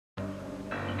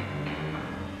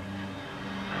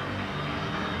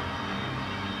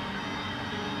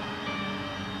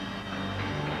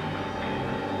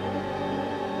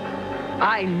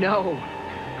I know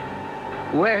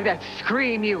where that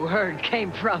scream you heard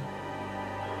came from.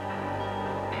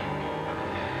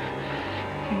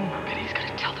 But he's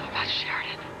gonna tell them about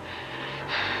Sheridan.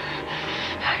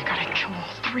 I gotta kill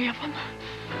all three of them.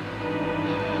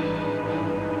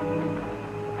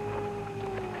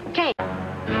 Kate.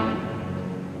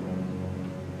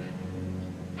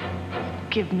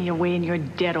 Give me away and you're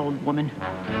dead, old woman.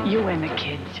 You and the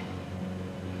kids.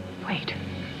 Wait.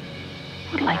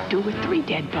 What'll I do with 3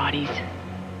 dead bodies? This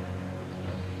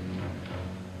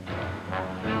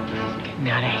is getting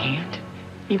out of hand.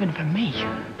 Even for me.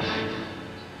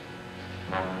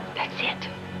 That's it.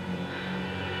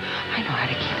 I know how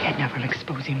to keep Edna from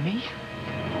exposing me.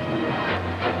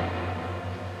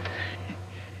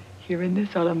 Hearing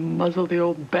this ought to muzzle the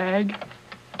old bag.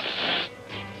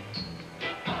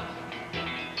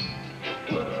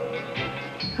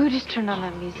 Who just turned on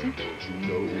that music?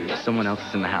 Someone else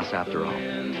is in the house after all.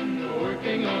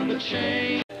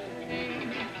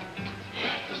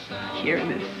 Hearing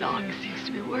this song seems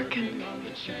to be working.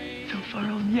 So far,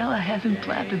 old Yella hasn't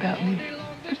blabbed about me.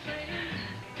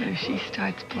 But if she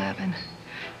starts blabbing,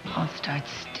 I'll start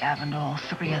stabbing all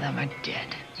 3 of them are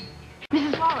dead.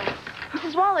 Mrs. Wallace.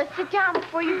 Mrs. Wallace, sit down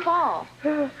before you fall.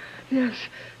 Yes,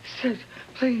 sit,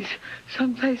 please.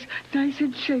 Someplace nice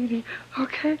and shady,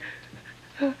 okay?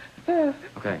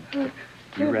 Okay,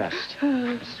 you rest,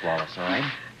 Mrs. Wallace, all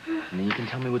right? And then you can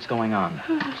tell me what's going on.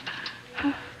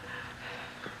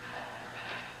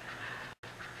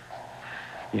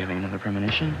 You having another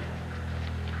premonition?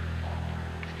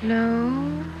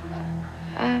 No.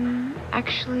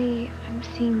 Actually, I'm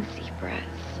seeing zebras.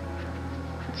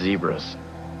 Zebras.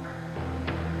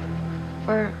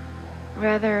 Or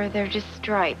rather, they're just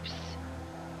stripes.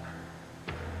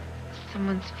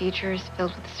 Someone's future is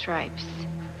filled with stripes.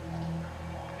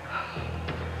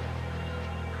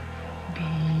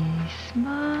 Be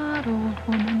smart, old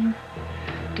woman.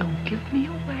 Don't give me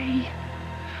away,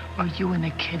 or you and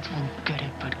the kids will get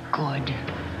it, but good.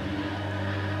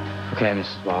 Okay,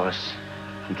 Mrs. Wallace.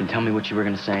 You can tell me what you were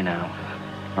going to say now.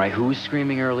 All right, who was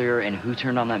screaming earlier and who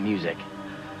turned on that music?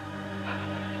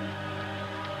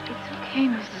 It's okay,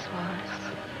 Mrs. Wallace.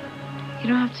 You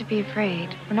don't have to be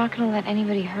afraid. We're not going to let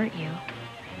anybody hurt you.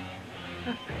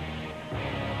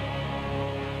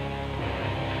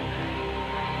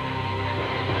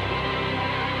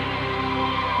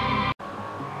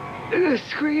 The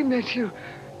scream that you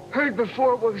heard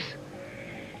before was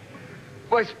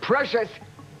Precious.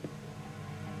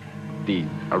 The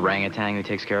orangutan who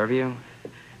takes care of you?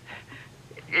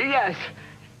 Yes.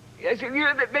 Yes, you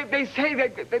know, they say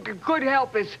that good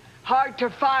help is hard to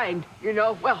find, you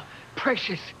know. Well,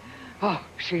 Precious, oh,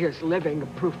 she is living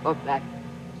proof of that.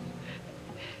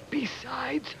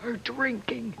 Besides her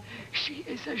drinking, she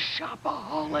is a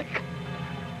shopaholic.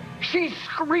 She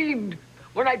screamed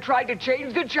when I tried to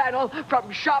change the channel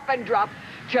from Shop and Drop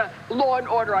to Law and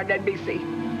Order on NBC.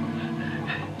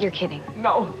 You're kidding.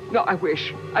 No, I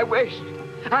wish. I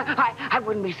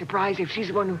wouldn't be surprised if she's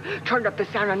the one who turned up the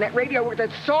sound on that radio with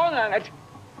that song on it.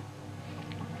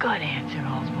 Good answer,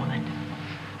 old woman.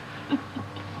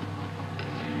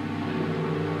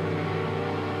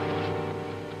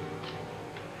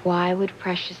 Why would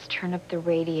Precious turn up the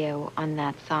radio on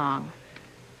that song?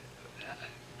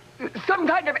 Some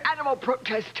kind of animal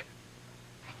protest.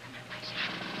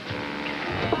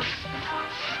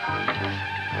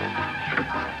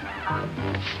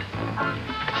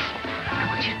 I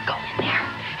want you to go in there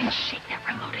and shake that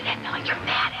remote at Edna like you're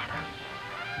mad at her.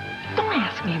 Don't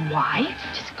ask me why.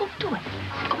 Just go do it.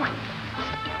 Go on.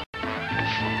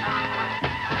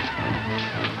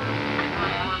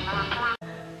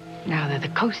 Now that the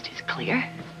coast is clear.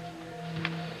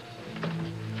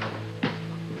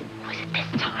 What is it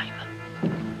this time?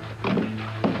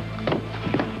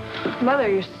 Mother,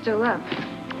 you're still up.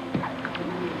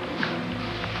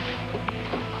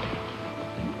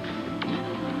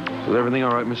 Is everything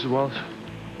all right, Mrs. Wallace?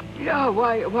 Yeah,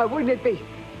 why wouldn't it be?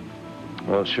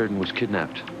 Well, Sheridan was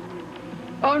kidnapped.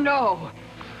 Oh, no.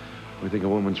 We think a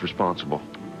woman's responsible.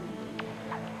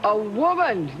 A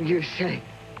woman, you say?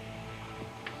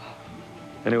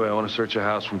 Anyway, I want to search the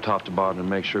house from top to bottom and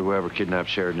make sure whoever kidnapped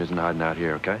Sheridan isn't hiding out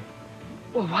here, okay?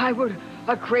 Well, why would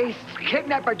a crazed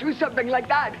kidnapper do something like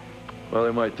that? Well,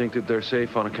 they might think that they're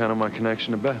safe on account of my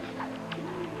connection to Beth.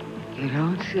 You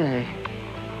don't say.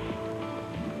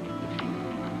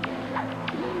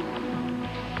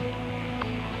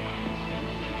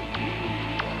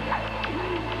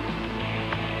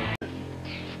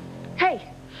 Hey,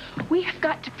 We have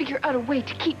got to figure out a way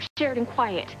to keep Sheridan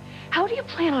quiet. How do you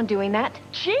plan on doing that?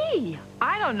 Gee,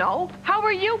 I don't know. How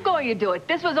are you going to do it?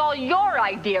 This was all your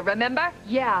idea, remember?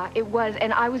 Yeah, it was,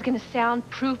 and I was going to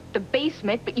soundproof the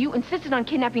basement, but you insisted on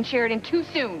kidnapping Sheridan too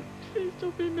soon. Please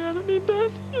don't be mad at me,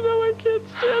 Beth. You know I can't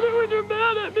stand it when you're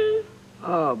mad at me.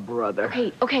 Oh, brother.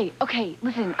 Okay.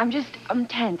 Listen, I'm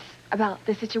tense about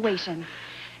the situation.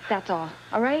 That's all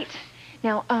right?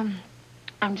 Now,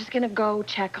 I'm just gonna go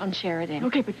check on Sheridan.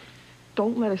 Okay, but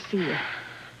don't let us see you.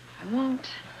 I won't.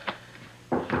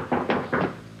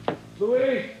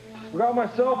 Louise, forgot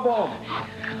my cell phone.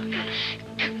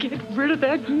 Get rid of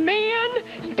that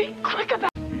man. Be quick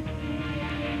about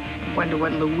it. Wonder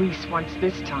what Luis wants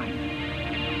this time.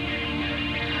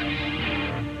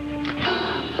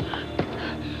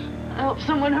 I hope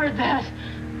someone heard that.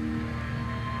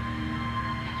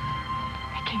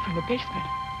 It came from the basement.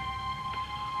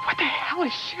 What the hell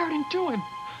is Sheridan doing?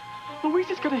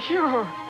 Louise is gonna hear her.